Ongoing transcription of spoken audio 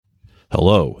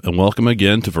Hello, and welcome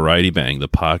again to Variety Bang, the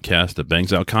podcast that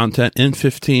bangs out content in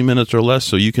 15 minutes or less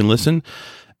so you can listen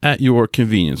at your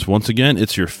convenience. Once again,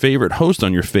 it's your favorite host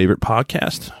on your favorite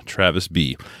podcast, Travis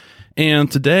B. And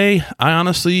today, I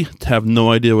honestly have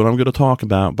no idea what I'm going to talk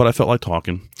about, but I felt like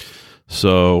talking.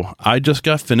 So I just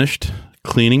got finished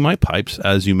cleaning my pipes,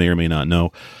 as you may or may not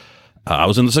know. I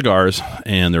was into cigars,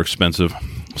 and they're expensive,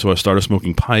 so I started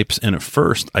smoking pipes. And at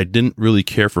first, I didn't really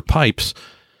care for pipes,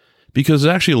 because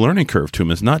there's actually a learning curve to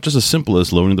them. It's not just as simple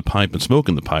as loading the pipe and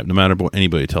smoking the pipe, no matter what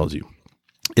anybody tells you.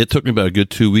 It took me about a good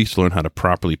 2 weeks to learn how to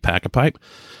properly pack a pipe,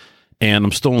 and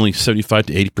I'm still only 75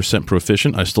 to 80%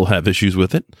 proficient. I still have issues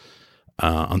with it.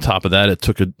 On top of that, it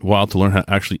took a while to learn how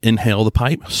to actually inhale the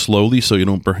pipe slowly so you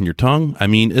don't burn your tongue. I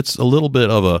mean, it's a little bit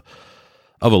of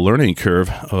a learning curve,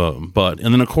 and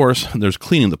then, of course, there's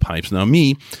cleaning the pipes. Now,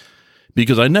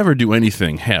 because I never do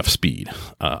anything half speed.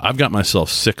 I've got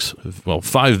myself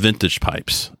 5 vintage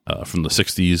pipes from the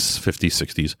 60s, 50s,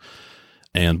 60s,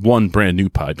 and one brand new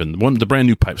pipe. And the brand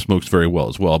new pipe smokes very well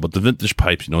as well. But the vintage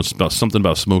pipes, it's about something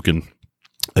about smoking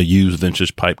a used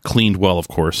vintage pipe, cleaned well, of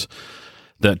course,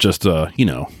 that just,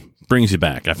 brings you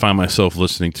back. I find myself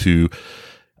listening to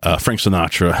Frank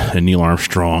Sinatra and Neil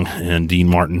Armstrong and Dean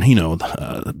Martin,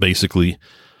 basically.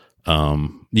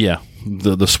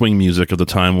 The swing music of the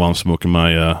time while I'm smoking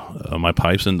my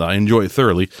pipes, and I enjoy it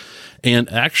thoroughly. And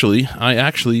I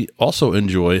actually also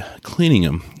enjoy cleaning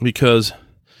them, because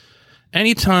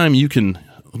anytime you can,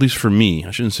 at least for me,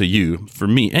 I shouldn't say you, for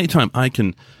me, anytime I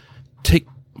can take,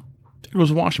 there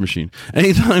was a washing machine.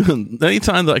 Anytime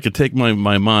that I could take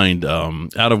my mind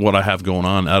out of what I have going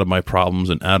on, out of my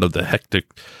problems, and out of the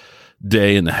hectic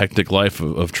day and the hectic life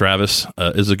of Travis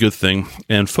is a good thing.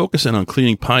 And focusing on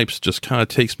cleaning pipes just kind of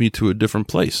takes me to a different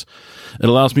place. It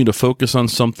allows me to focus on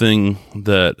something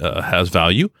that has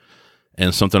value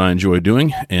and something I enjoy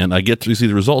doing, and I get to see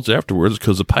the results afterwards,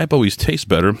 because the pipe always tastes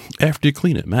better after you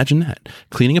clean it. Imagine that.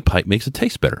 Cleaning a pipe makes it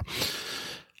taste better.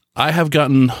 I have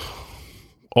gotten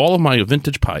all of my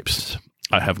vintage pipes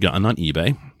I have gotten on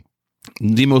eBay.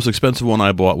 The most expensive one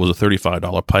I bought was a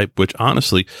 $35 pipe, which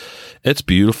honestly, it's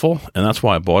beautiful, and that's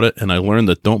why I bought it. And I learned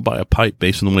that don't buy a pipe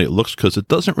based on the way it looks, because it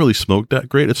doesn't really smoke that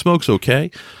great. It smokes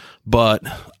okay, but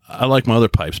I like my other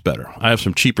pipes better. I have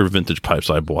some cheaper vintage pipes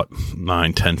I bought,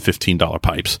 $9, $10, $15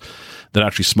 pipes that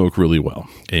actually smoke really well.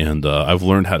 And I've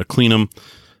learned how to clean them.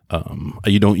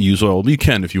 You don't use oil. You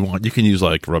can if you want. You can use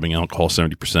like rubbing alcohol,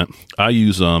 70%. I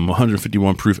use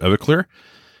 151 proof Everclear.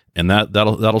 And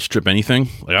that'll strip anything.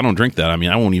 Like, I don't drink that. I mean,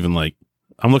 I won't even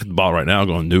I'm looking at the bottle right now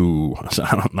going, no,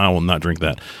 I will not drink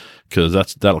that, because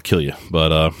that'll kill you.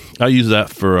 But I use that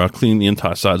for cleaning the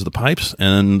entire sides of the pipes.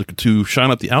 And to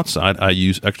shine up the outside, I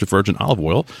use extra virgin olive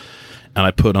oil, and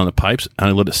I put it on the pipes, and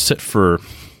I let it sit for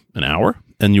an hour,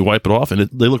 and you wipe it off, and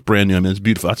they look brand new. I mean, it's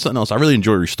beautiful. That's something else. I really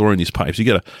enjoy restoring these pipes. You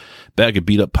get a bag of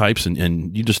beat up pipes,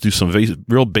 and you just do some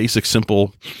real basic,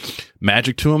 simple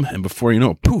magic to them, and before you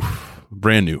know it, poof,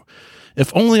 brand new.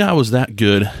 If only I was that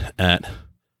good at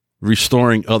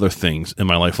restoring other things in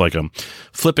my life, like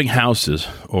flipping houses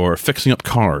or fixing up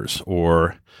cars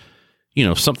or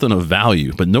something of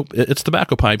value. But nope, it's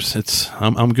tobacco pipes.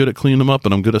 I'm good at cleaning them up,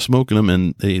 and I'm good at smoking them,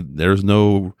 and there's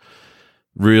no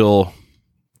real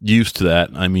use to that.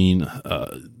 I mean,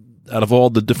 out of all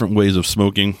the different ways of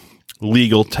smoking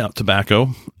legal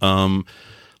tobacco,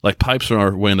 like pipes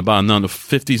are way in the bottom. Now in the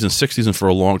 50s and 60s, and for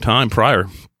a long time prior,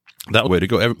 that way to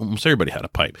go. Almost everybody had a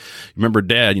pipe. Remember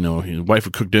Dad, his wife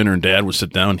would cook dinner, and Dad would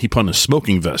sit down, he put on a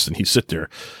smoking vest, and he'd sit there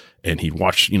and he'd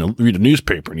watch, read a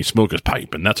newspaper, and he'd smoke his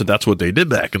pipe. And that's what they did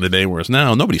back in the day, whereas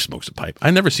now nobody smokes a pipe. I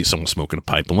never see someone smoking a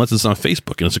pipe unless it's on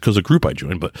Facebook, and it's because of a group I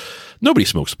joined, but nobody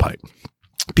smokes a pipe.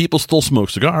 People still smoke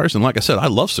cigars. And like I said, I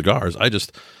love cigars.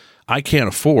 I can't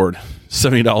afford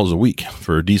 $70 a week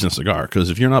for a decent cigar, because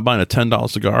if you're not buying a $10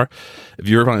 cigar, if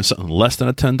you're buying something less than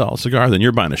a $10 cigar, then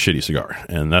you're buying a shitty cigar.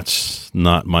 And that's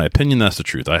not my opinion. That's the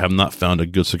truth. I have not found a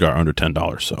good cigar under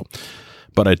 $10. So,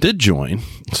 but I did join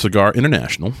Cigar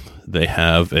International. They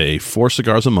have a 4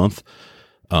 cigars a month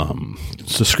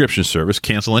subscription service,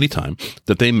 cancel anytime,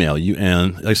 that they mail you.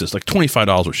 And like I said, it's like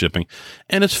 $25 with shipping,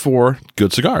 and it's for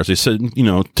good cigars. They said,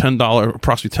 $10,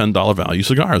 approximately $10 value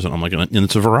cigars. And I'm like, and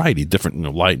it's a variety, different,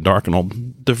 light, dark, and all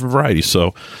different varieties.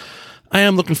 So I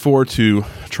am looking forward to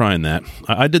trying that.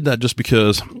 I did that just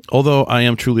because, although I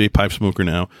am truly a pipe smoker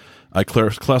now, I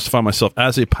classify myself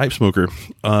as a pipe smoker.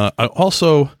 I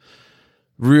also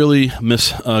really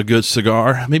miss a good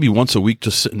cigar, maybe once a week,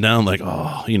 just sitting down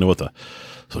with a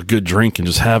good drink and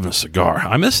just having a cigar.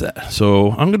 I miss that.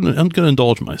 So I'm gonna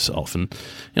indulge myself. And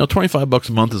 $25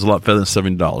 a month is a lot better than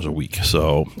 $70 a week.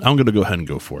 So I'm gonna go ahead and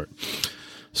go for it.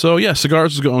 So yeah,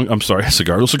 cigars are going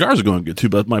good too,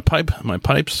 but my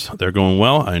pipes, they're going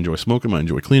well. I enjoy smoking them. I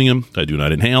enjoy cleaning them. I do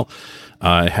not inhale.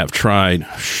 I have tried,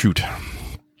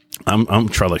 I'm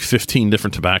tried like 15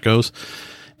 different tobaccos,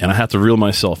 and I have to reel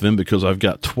myself in because I've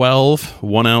got 12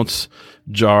 1-ounce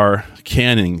jar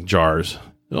canning jars.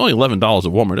 They're only $11 at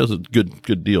Walmart. That's a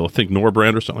good deal. I think Nor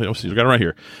brand or something. I got it right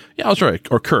here. Yeah, I was right.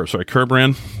 Or Kerr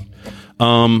brand.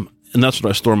 And that's what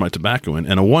I store my tobacco in.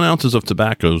 And a 1 ounces of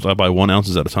tobaccos, I buy 1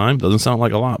 ounces at a time. Doesn't sound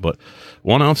like a lot, but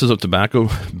 1 ounces of tobacco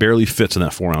barely fits in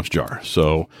that 4-ounce jar.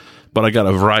 So, but I got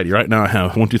a variety. Right now I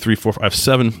have I have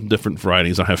 7 different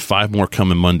varieties. I have 5 more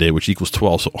coming Monday, which equals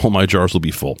 12. So all my jars will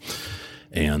be full.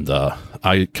 And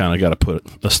I kind of got to put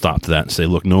a stop to that and say,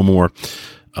 look, no more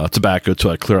tobacco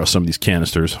till I clear out some of these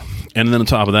canisters. And then on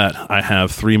top of that, I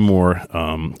have 3 more.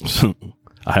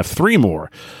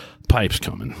 Pipes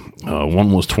coming.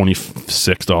 One was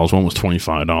 $26, one was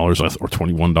 $25 or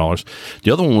 $21.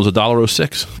 The other one was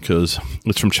 $1.06 because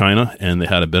it's from China and they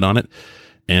had a bid on it,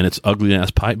 and it's ugly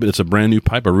ass pipe, but it's a brand new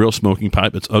pipe, a real smoking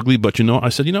pipe. It's ugly, but I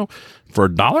said, for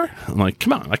 $1, I'm like,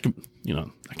 come on, I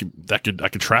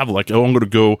could travel. Like, I'm going to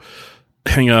go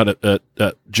hang out at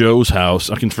Joe's house.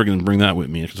 I can friggin' bring that with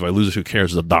me because if I lose it, who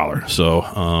cares? It's $1. So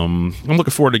I'm looking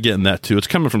forward to getting that too. It's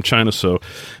coming from China, so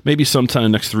maybe sometime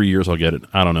in the next 3 years I'll get it.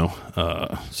 I don't know.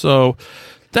 So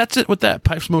that's it with that.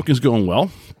 Pipe smoking is going well.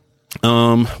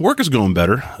 Work is going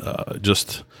better.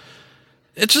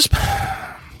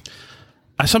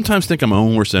 I sometimes think I'm my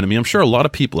own worst enemy. I'm sure a lot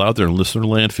of people out there in listener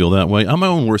land feel that way. I'm my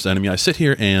own worst enemy. I sit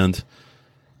here and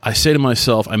I say to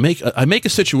myself, I make a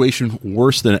situation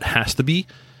worse than it has to be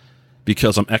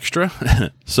because I'm extra.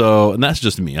 So, and that's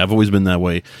just me. I've always been that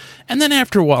way. And then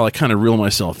after a while, I kind of reel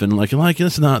myself in, like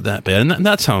it's not that bad. And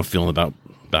that's how I'm feeling about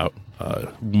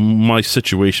my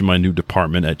situation, my new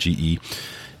department at GE.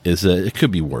 Is that it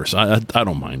could be worse. I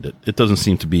don't mind it. It doesn't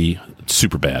seem to be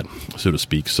super bad, so to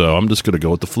speak. So I'm just going to go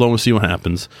with the flow and see what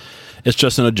happens. It's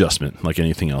just an adjustment, like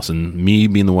anything else. And me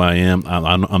being the way I am,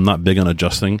 I'm not big on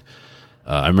adjusting.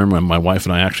 I remember when my wife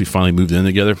and I actually finally moved in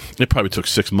together. It probably took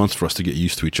 6 months for us to get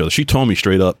used to each other. She told me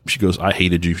straight up, she goes, I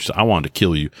hated you. She said, I wanted to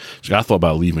kill you. She goes, I thought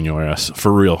about leaving your ass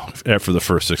for real after the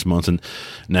first 6 months. And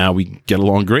now we get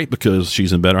along great because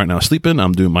she's in bed right now sleeping.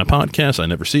 I'm doing my podcast. I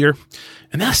never see her.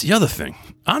 And that's the other thing.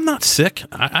 I'm not sick.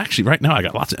 Actually, right now I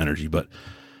got lots of energy, but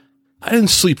I didn't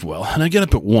sleep well. And I get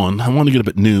up at 1. I want to get up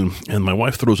at noon. And my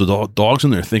wife throws the dogs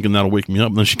in there thinking that'll wake me up.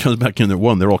 And then she comes back in there at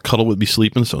 1. They're all cuddled with me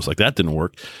sleeping. So it's like, that didn't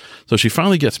work. So she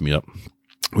finally gets me up.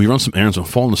 We run some errands. I'm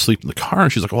falling asleep in the car.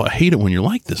 And she's like, oh, I hate it when you're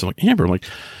like this. I'm like, Amber,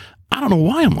 I don't know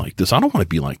why I'm like this. I don't want to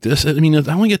be like this. I mean,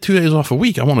 I only get 2 days off a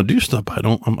week. I want to do stuff, but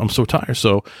I'm so tired.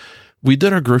 So we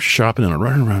did our grocery shopping and I'm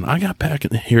running around. I got back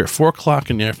in here at 4 o'clock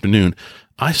in the afternoon.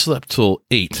 I slept till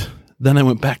 8. Then I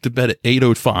went back to bed at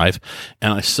 8:05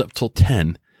 and I slept till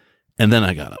 10. And then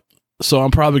I got up. So I'm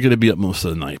probably going to be up most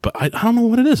of the night, but I don't know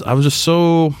what it is. I was just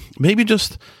maybe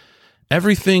just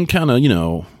everything kind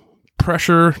of,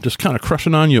 pressure just kind of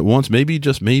crushing on you at once.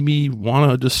 Maybe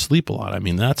want to just sleep a lot. I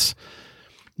mean, that's,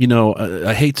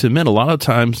 I hate to admit a lot of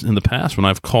times in the past when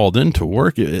I've called in to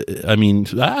work,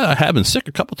 I have been sick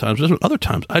a couple of times. Other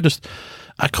times I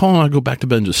call and I go back to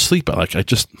bed and just sleep.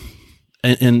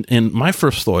 And my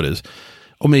first thought is,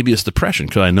 oh, maybe it's depression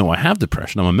because I know I have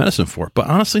depression. I'm on medicine for it. But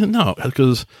honestly, no,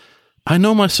 because I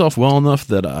know myself well enough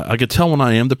that I could tell when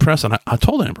I am depressed. And I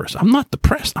told Amber, I'm not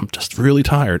depressed. I'm just really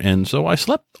tired. And so I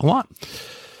slept a lot.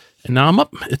 And now I'm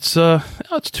up. It's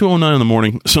 2:09 in the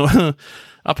morning. So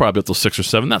I'll probably be up till 6 or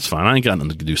 7. That's fine. I ain't got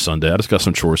nothing to do Sunday. I just got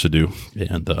some chores to do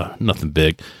and nothing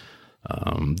big.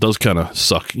 Does kind of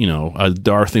suck,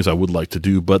 there are things I would like to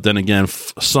do, but then again,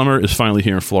 summer is finally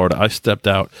here in Florida. I stepped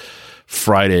out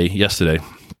Friday, I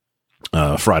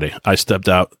stepped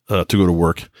out to go to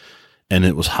work and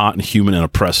it was hot and humid and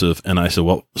oppressive. And I said,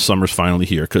 well, summer's finally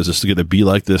here because it's going to be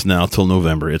like this now till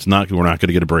November. We're not going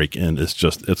to get a break. And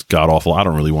it's god awful. I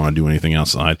don't really want to do anything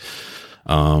outside.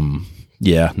 I'm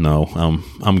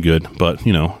good, but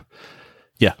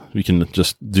yeah, we can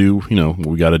just do, what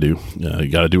we got to do. You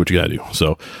got to do what you got to do.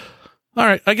 So, all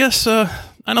right, I guess, I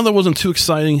know that wasn't too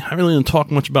exciting. I really didn't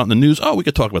talk much about the news. Oh, we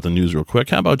could talk about the news real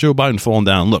quick. How about Joe Biden falling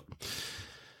down? Look,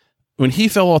 when he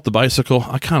fell off the bicycle,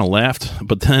 I kind of laughed,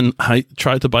 but then I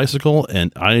tried to bicycle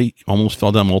and I almost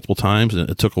fell down multiple times and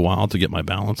it took a while to get my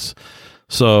balance.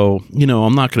 So,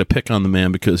 I'm not going to pick on the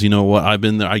man because you know what? I've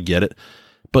been there. I get it.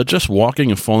 But just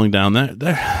walking and falling down there,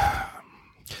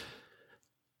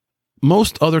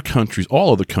 most other countries,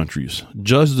 all other countries,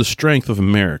 judge the strength of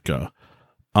America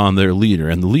on their leader.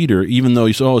 And the leader, even though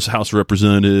you say, it's House of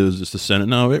Representatives, it's the Senate.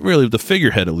 No, the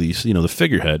figurehead at least, the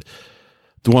figurehead,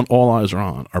 the one all eyes are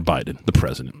on, are Biden, the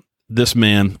president. this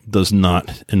man does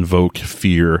not invoke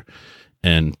fear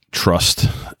and trust,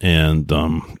 and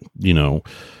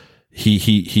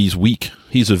he's weak.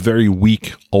 He's a very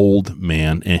weak old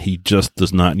man, and he just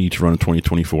does not need to run in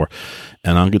 2024.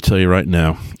 And I'm going to tell you right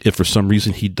now, if for some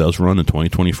reason he does run in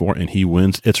 2024 and he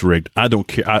wins, it's rigged. I don't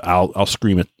care. I'll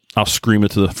scream it. I'll scream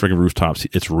it to the freaking rooftops.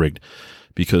 It's rigged,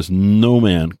 because no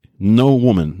man, no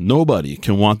woman, nobody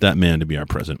can want that man to be our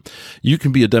president. You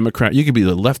can be a Democrat. You can be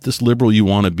the leftist liberal you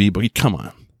want to be, but come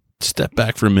on. Step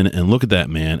back for a minute and look at that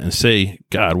man and say,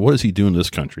 God, what is he doing to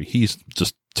this country? He's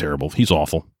just terrible. He's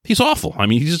awful. He's awful. I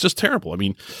mean, he's just terrible. I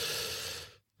mean,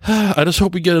 I just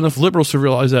hope we get enough liberals to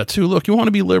realize that too. Look, you want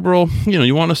to be liberal,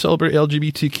 you want to celebrate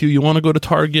LGBTQ, you want to go to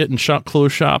Target and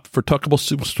clothes shop for tuckable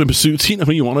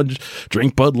swimsuits, you want to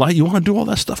drink Bud Light, you want to do all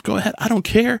that stuff, go ahead. I don't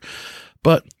care.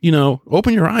 But,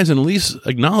 open your eyes and at least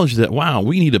acknowledge that, wow,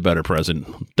 we need a better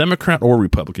president, Democrat or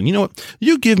Republican. You know what?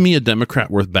 You give me a Democrat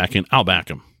worth backing, I'll back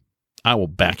him. I will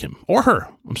back him, or her.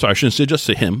 I'm sorry, I shouldn't just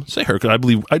say him. Say her,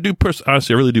 because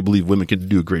honestly, I really do believe women can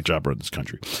do a great job running this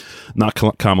country. Not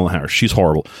Kamala Harris. She's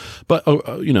horrible. But,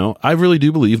 I really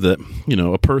do believe that,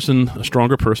 a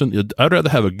stronger person, I'd rather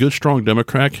have a good, strong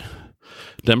Democrat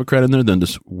in there than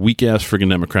this weak-ass friggin'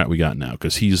 Democrat we got now,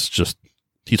 because he's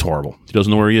horrible. He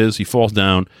doesn't know where he is. He falls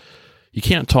down. He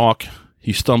can't talk.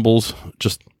 He stumbles.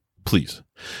 Just, please.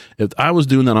 If I was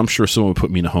doing that, I'm sure someone would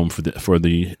put me in a home for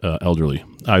the elderly.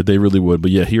 They really would. But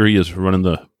yeah, here he is running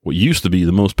what used to be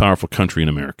the most powerful country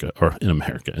in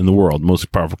the world,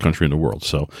 most powerful country in the world.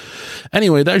 So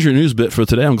anyway, that's your news bit for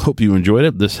today. I hope you enjoyed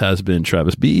it. This has been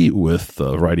Travis B. with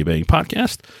the Righty Bang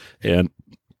Podcast. And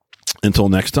until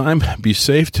next time, be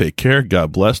safe, take care,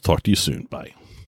 God bless, talk to you soon. Bye.